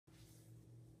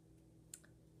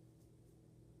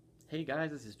Hey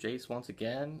guys, this is Jace once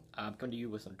again. I'm coming to you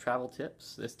with some travel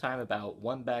tips, this time about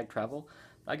one bag travel.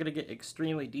 I'm not going to get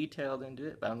extremely detailed into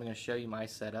it, but I'm going to show you my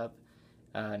setup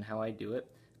and how I do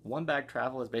it. One bag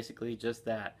travel is basically just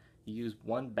that. You use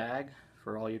one bag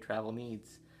for all your travel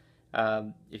needs.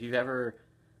 If you've ever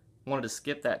wanted to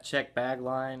skip that check bag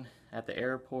line at the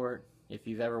airport, if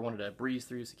you've ever wanted to breeze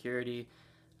through security,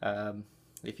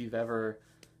 if you've ever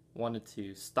wanted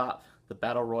to stop the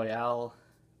battle royale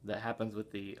that happens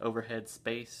with the overhead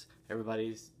space,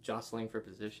 everybody's jostling for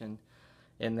position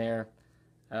in there.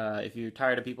 If you're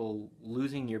tired of people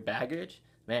losing your baggage,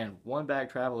 man, one bag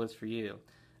travel is for you.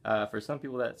 For some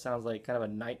people that sounds like kind of a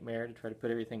nightmare to try to put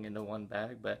everything into one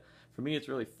bag, but for me it's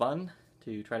really fun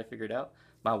to try to figure it out.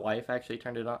 My wife actually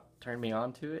turned me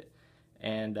on to it,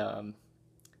 and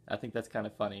I think that's kind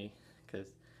of funny because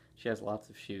she has lots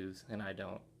of shoes and I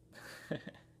don't.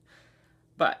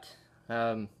 But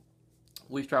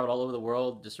we've traveled all over the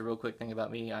world. Just a real quick thing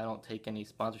about me, I don't take any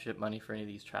sponsorship money for any of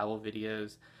these travel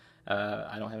videos.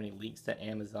 I don't have any links to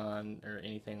Amazon or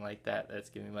anything like that that's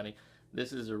giving me money.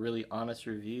 This is a really honest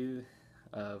review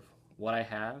of what I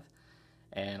have,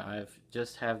 and I've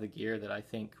just have the gear that I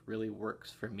think really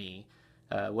works for me.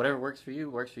 Whatever works for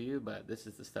you, but this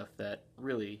is the stuff that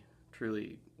really,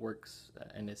 truly works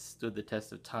and has stood the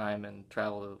test of time and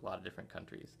traveled to a lot of different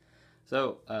countries.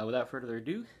 So, without further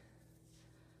ado,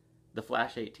 the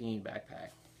Flash 18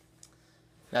 backpack.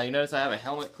 Now you notice I have a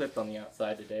helmet clipped on the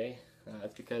outside today.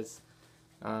 That's because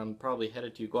I'm probably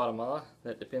headed to Guatemala.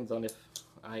 That depends on if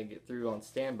I get through on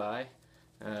standby.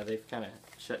 They've kind of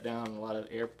shut down a lot of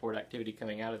airport activity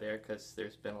coming out of there because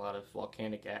there's been a lot of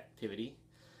volcanic activity.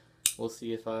 We'll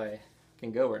see if I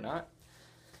can go or not.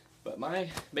 But my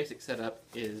basic setup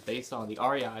is based on the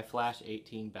REI Flash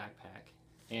 18 backpack,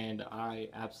 and I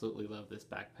absolutely love this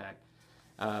backpack.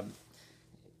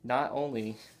 Not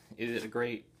only is it a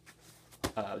great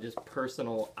just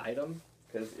personal item,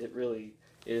 because it really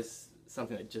is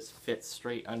something that just fits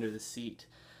straight under the seat.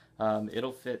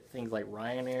 It'll fit things like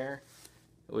Ryanair,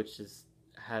 which is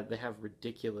they have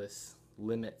ridiculous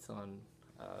limits on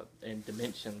and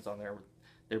dimensions on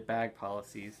their bag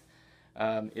policies.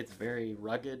 It's very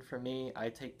rugged for me. I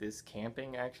take this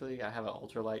camping actually. I have an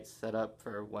ultralight set up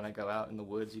for when I go out in the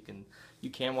woods.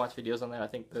 You can watch videos on that. I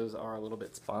think those are a little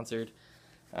bit sponsored.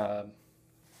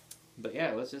 But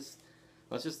yeah, let's just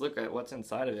look at what's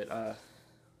inside of it.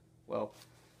 Well,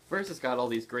 first it's got all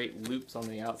these great loops on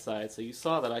the outside. So you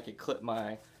saw that I could clip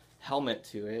my helmet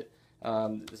to it.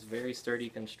 This very sturdy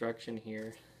construction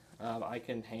here. I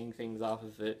can hang things off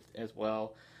of it as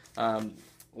well.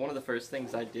 One of the first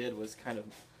things I did was kind of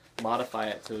modify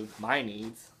it to my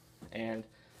needs, and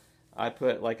I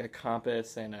put like a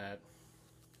compass and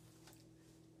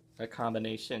a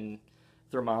combination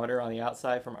thermometer on the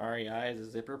outside from REI as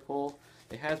a zipper pull.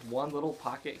 It has one little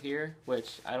pocket here,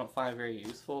 which I don't find very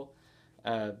useful,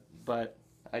 but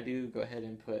I do go ahead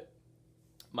and put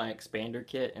my expander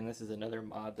kit, and this is another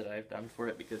mod that I've done for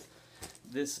it because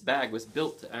this bag was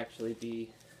built to actually be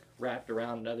wrapped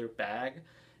around another bag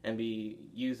and be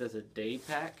used as a day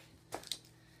pack.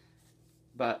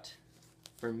 But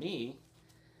for me,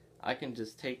 I can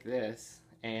just take this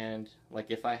and, like,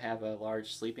 if I have a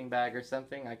large sleeping bag or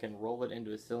something, I can roll it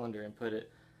into a cylinder and put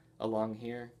it along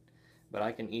here. But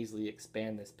I can easily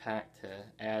expand this pack to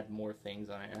add more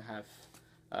things on it. And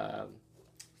I have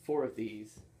 4 of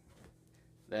these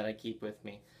that I keep with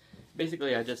me.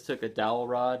 Basically, I just took a dowel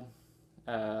rod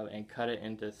and cut it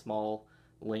into small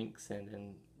links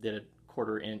and did a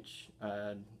 1/4 inch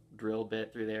drill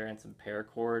bit through there and some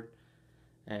paracord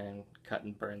and cut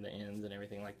and burn the ends and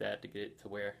everything like that to get it to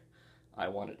where I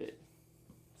wanted it.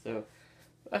 So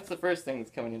that's the first thing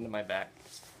that's coming into my back.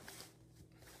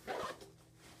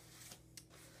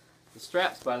 The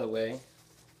straps, by the way,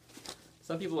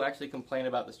 some people actually complain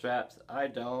about the straps. I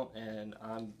don't, and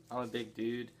I'm a big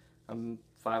dude. I'm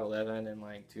 5'11" and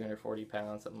like 240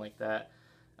 pounds, something like that.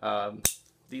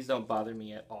 These don't bother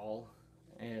me at all,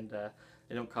 and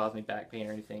they don't cause me back pain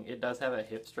or anything. It does have a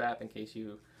hip strap in case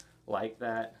you like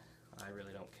that. I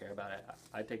really don't care about it.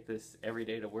 I take this every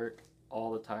day to work,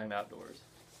 all the time outdoors.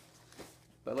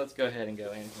 But let's go ahead and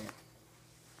go in here.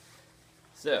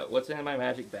 So, what's in my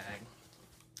magic bag?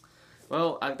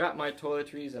 Well, I've got my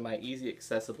toiletries and my easy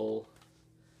accessible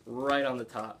right on the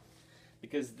top,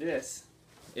 because this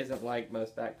isn't like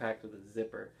most backpacks with a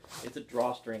zipper. It's a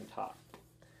drawstring top,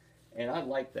 and I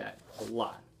like that a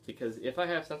lot, because if I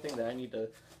have something that I need to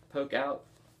poke out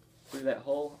through that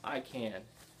hole, I can,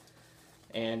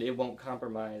 and it won't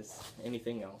compromise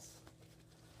anything else.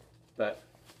 But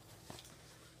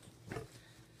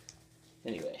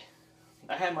anyway,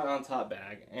 I have my on top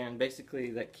bag, and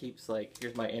basically that keeps, like,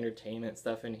 here's my entertainment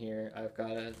stuff in here. I've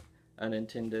got a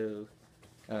Nintendo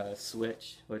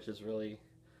Switch, which is really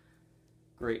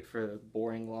great for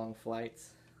boring long flights.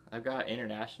 I've got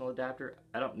international adapter.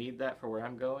 I don't need that for where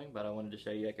I'm going, but I wanted to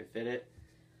show you I could fit it.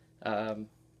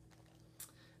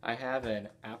 I have an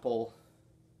Apple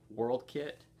World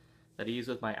Kit that I use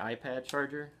with my iPad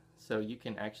charger, so you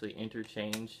can actually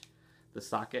interchange the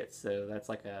sockets. So that's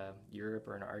like a Europe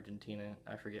or an Argentina.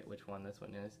 I forget which one this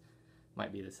one is.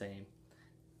 Might be the same.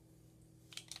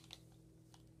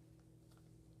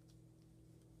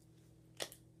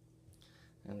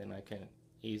 And then I can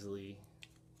easily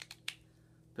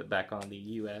put back on the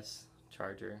US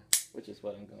charger, which is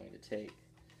what I'm going to take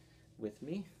with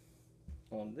me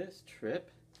on this trip.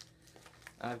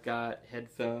 I've got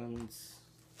headphones,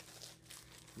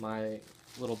 my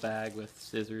little bag with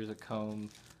scissors, a comb,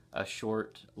 a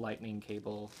short lightning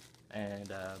cable, and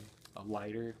a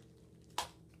lighter.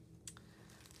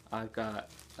 I've got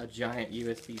a giant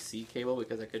USB-C cable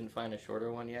because I couldn't find a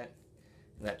shorter one yet,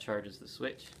 and that charges the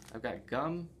Switch. I've got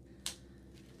gum,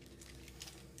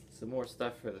 some more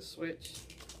stuff for the Switch.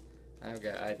 I've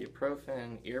got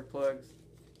ibuprofen, earplugs.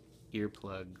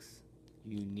 Earplugs.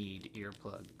 You need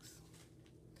earplugs.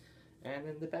 And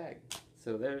in the bag.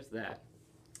 So there's that.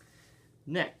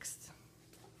 Next,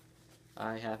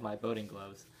 I have my boating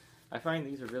gloves. I find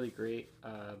these are really great.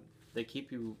 They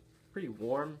keep you pretty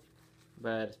warm,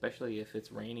 but especially if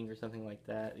it's raining or something like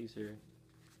that, these are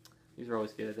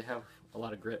always good. They have a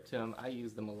lot of grip to them. I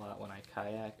use them a lot when I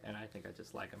kayak, and I think I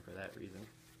just like them for that reason.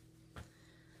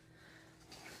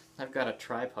 I've got a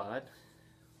tripod.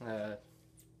 Yep.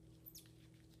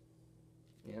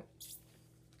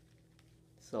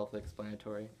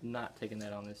 Self-explanatory. Not taking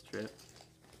that on this trip.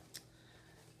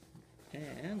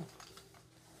 And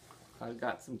I've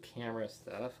got some camera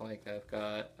stuff. Like I've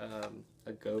got a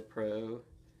GoPro.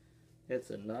 It's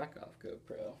a knockoff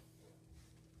GoPro.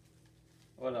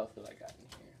 What else have I got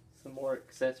in here? Some more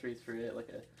accessories for it, like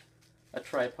a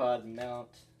tripod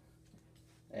mount.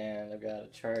 And I've got a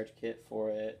charge kit for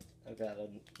it. I've got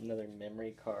another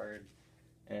memory card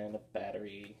and a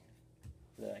battery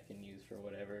that I can use for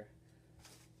whatever.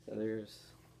 So there's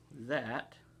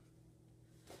that.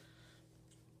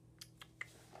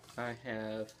 I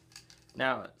have,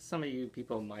 now some of you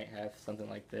people might have something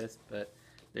like this, but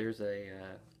there's a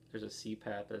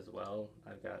CPAP as well.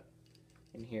 I've got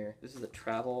in here. This is a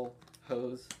travel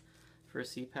hose for a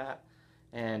CPAP,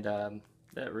 and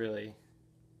that really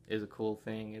is a cool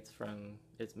thing. It's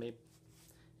made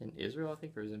in Israel, I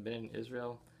think, or has it been in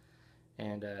Israel,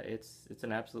 and it's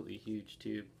an absolutely huge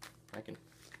tube. I can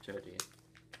show it to you.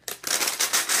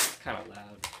 It's kind of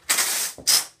loud,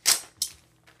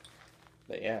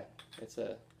 but yeah, it's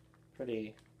a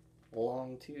pretty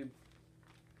long tube.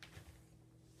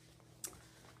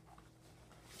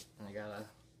 And I got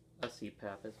a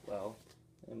CPAP as well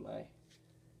in my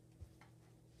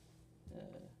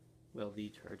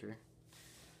V charger.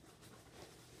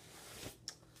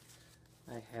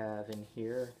 I have in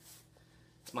here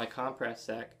my compress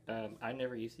sack. I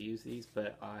never used to use these,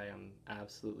 but I am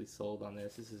absolutely sold on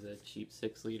this. This is a cheap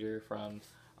 6-liter from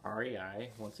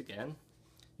REI. Once again,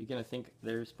 you're gonna think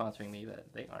they're sponsoring me, but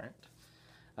they aren't.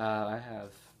 I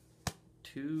have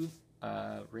 2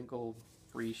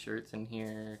 wrinkle-free shirts in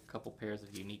here, a couple pairs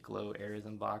of Uniqlo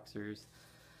Airism boxers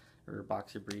or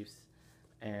boxer briefs,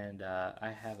 and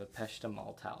I have a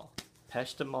Peshtamal towel.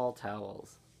 Peshtamal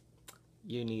towels.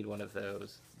 You need one of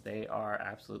those. They are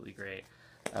absolutely great.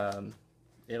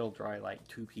 It'll dry like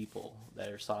 2 people that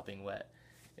are sopping wet.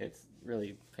 It's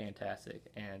really fantastic.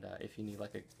 And if you need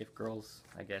if girls,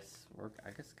 I guess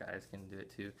guys can do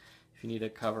it too. If you need a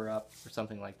cover up or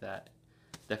something like that,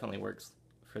 definitely works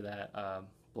for that.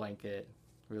 Blanket,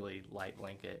 really light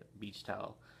blanket, beach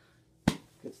towel,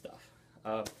 good stuff.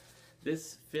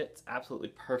 This fits absolutely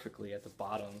perfectly at the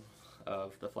bottom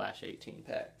of the Flash 18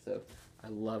 pack, so I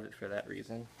love it for that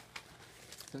reason.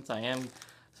 Since I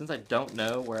don't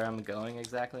know where I'm going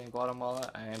exactly in Guatemala,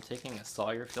 I am taking a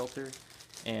Sawyer filter,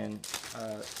 and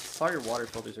Sawyer water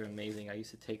filters are amazing. I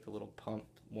used to take the little pump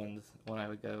ones when I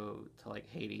would go to like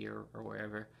Haiti or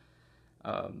wherever,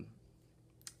 and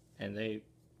they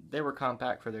were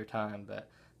compact for their time, but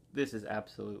this is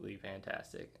absolutely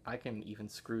fantastic. I can even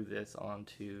screw this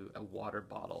onto a water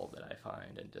bottle that I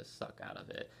find and just suck out of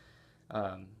it.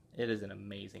 It is an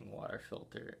amazing water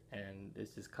filter, and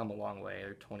this has come a long way.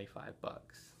 They're 25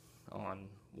 bucks on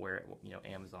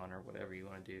Amazon or whatever you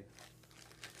want to do.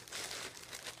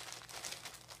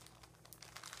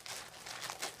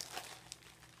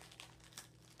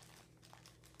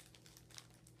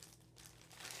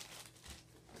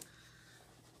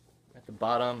 At the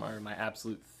bottom are my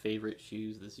absolute favorite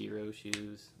shoes, the Zero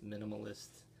shoes, minimalist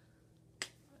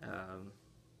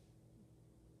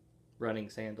running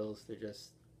sandals. They're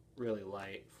just really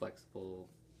light, flexible.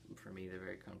 For me, they're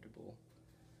very comfortable.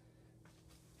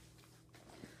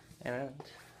 And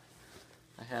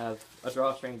I have a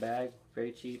drawstring bag,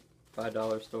 very cheap,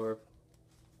 $5 store,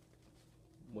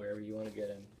 wherever you want to get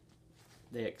them.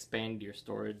 They expand your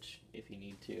storage if you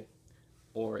need to,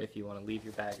 or if you want to leave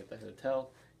your bag at the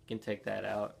hotel, you can take that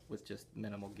out with just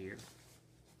minimal gear.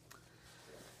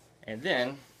 And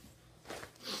then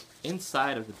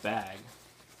inside of the bag,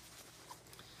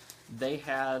 they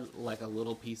had like a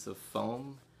little piece of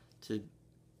foam to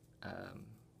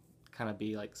kind of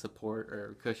be like support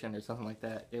or cushion or something like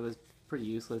that. It was pretty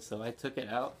useless, so I took it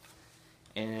out,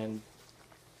 and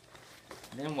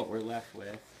then what we're left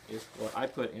with is what I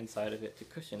put inside of it to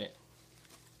cushion it.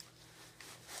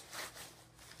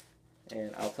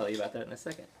 And I'll tell you about that in a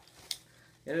second.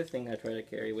 The other thing I try to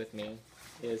carry with me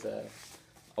is a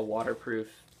waterproof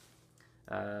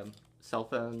cell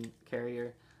phone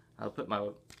carrier. I'll put my,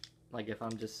 like if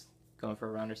I'm just going for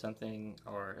a run or something,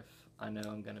 or if I know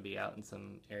I'm going to be out in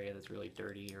some area that's really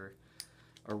dirty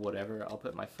or whatever, I'll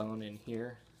put my phone in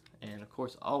here. And of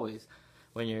course, always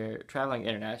when you're traveling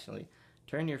internationally,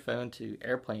 turn your phone to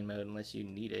airplane mode unless you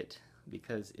need it,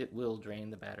 because it will drain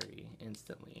the battery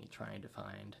instantly trying to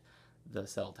find the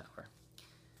cell tower.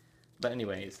 But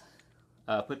anyways,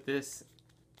 put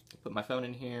my phone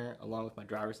in here along with my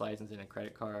driver's license and a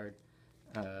credit card.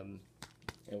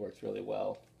 It works really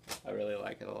well. I really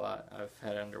like it a lot. I've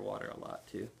had it underwater a lot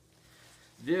too.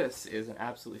 This is an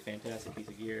absolutely fantastic piece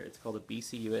of gear. It's called a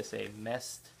BCUSA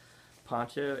MEST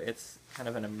poncho. It's kind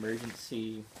of an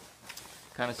emergency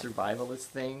kind of survivalist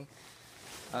thing.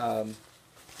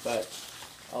 But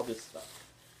I'll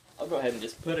go ahead and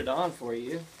just put it on for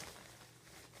you.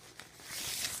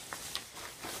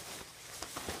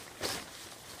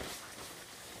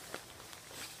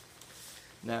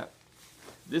 Now,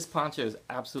 this poncho is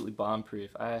absolutely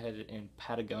bomb-proof. I had it in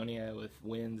Patagonia with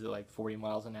winds at like 40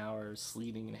 miles an hour,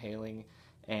 sleeting and hailing,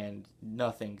 and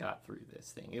nothing got through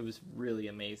this thing. It was really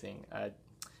amazing.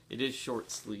 It is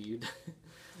short-sleeved,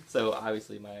 so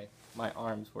obviously my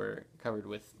arms were covered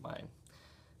with my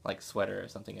like sweater or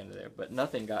something under there, but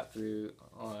nothing got through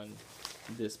on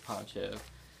this poncho.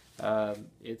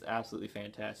 It's absolutely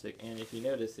fantastic, and if you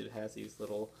notice, it has these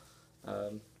little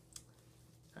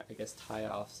I guess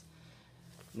tie-offs.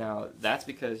 Now that's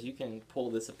because you can pull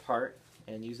this apart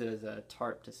and use it as a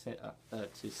tarp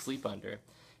to sleep under.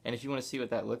 And if you want to see what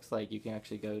that looks like, you can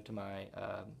actually go to my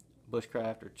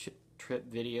bushcraft or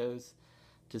trip videos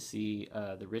to see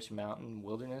the Rich Mountain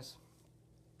Wilderness.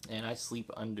 And I sleep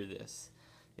under this.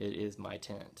 It is my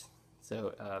tent.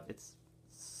 So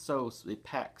it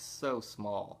packs so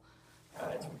small.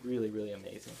 It's really, really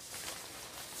amazing.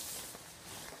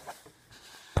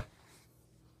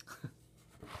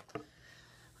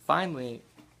 Finally,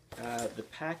 the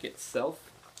pack itself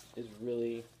is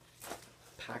really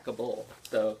packable.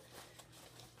 So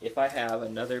if I have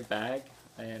another bag,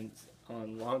 and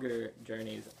on longer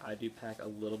journeys I do pack a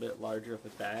little bit larger of a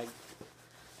bag,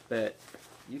 but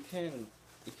you can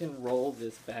roll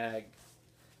this bag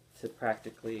to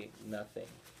practically nothing.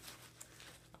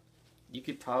 You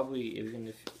could probably,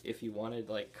 even if you wanted,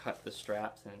 like cut the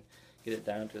straps and get it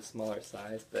down to a smaller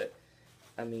size, but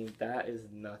I mean that is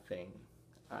nothing.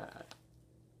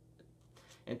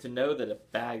 And to know that a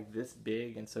bag this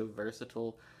big and so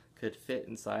versatile could fit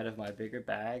inside of my bigger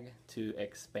bag to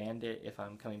expand it if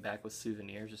I'm coming back with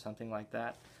souvenirs or something like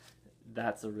that,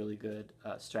 that's a really good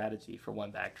strategy for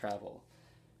one bag travel.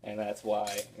 And that's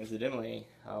why, incidentally,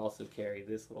 I also carry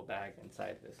this little bag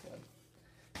inside this one.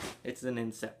 It's an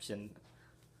inception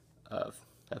of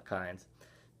kinds.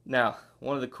 Now,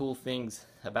 one of the cool things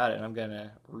about it, and I'm going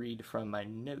to read from my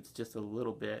notes just a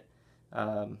little bit,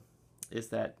 is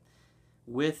that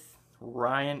with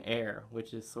Ryanair,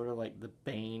 which is sort of like the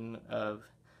bane of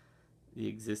the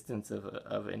existence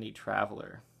of any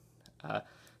traveler,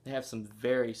 they have some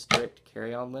very strict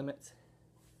carry-on limits.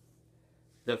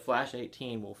 The Flash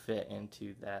 18 will fit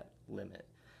into that limit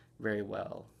very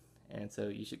well, and so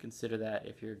you should consider that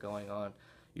if you're going on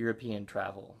European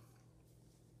travel.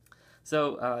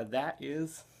 So that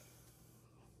is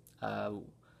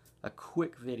a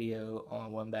quick video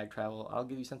on one bag travel. I'll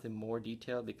give you something more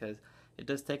detailed because it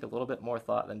does take a little bit more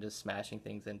thought than just smashing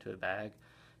things into a bag.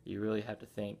 You really have to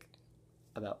think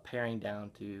about paring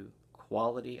down to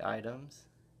quality items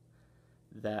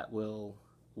that will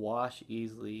wash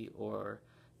easily or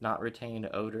not retain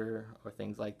odor or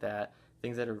things like that.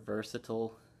 Things that are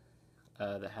versatile,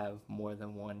 that have more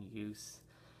than one use.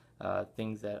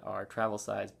 things that are travel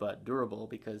size but durable,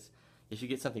 because if you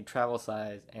get something travel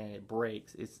size and it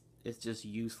breaks, it's just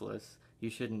useless. You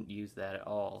shouldn't use that at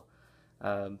all.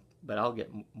 But I'll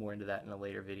get more into that in a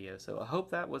later video. So I hope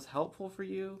that was helpful for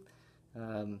you.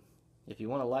 If you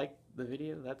want to like the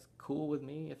video, that's cool with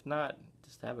me. If not,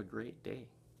 just have a great day.